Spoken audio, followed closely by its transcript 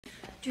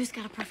Drew's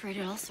got a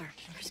perforated ulcer.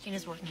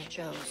 Christina's working at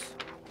Joe's.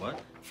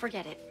 What?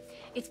 Forget it.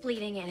 It's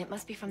bleeding, and it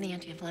must be from the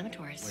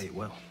anti-inflammatories. Wait,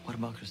 well, what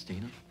about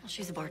Christina? Well,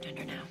 she's a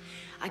bartender now.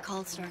 I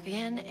called Stark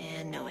again,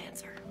 and no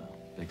answer. Well,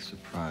 big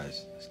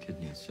surprise. This kid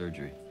needs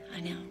surgery.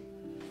 I know.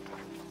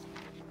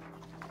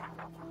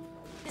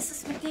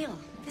 Mrs. McNeil,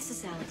 this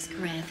is Alex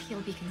Karev.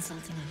 He'll be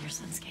consulting on your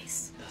son's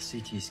case. The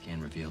CT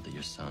scan revealed that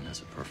your son has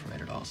a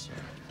perforated ulcer.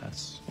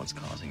 That's what's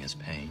causing his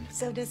pain.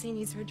 So does he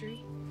need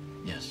surgery?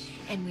 Yes.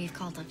 And we've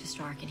called Dr.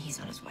 Stark, and he's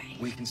on his way.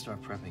 We can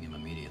start prepping him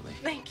immediately.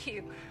 Thank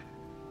you.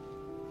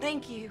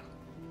 Thank you.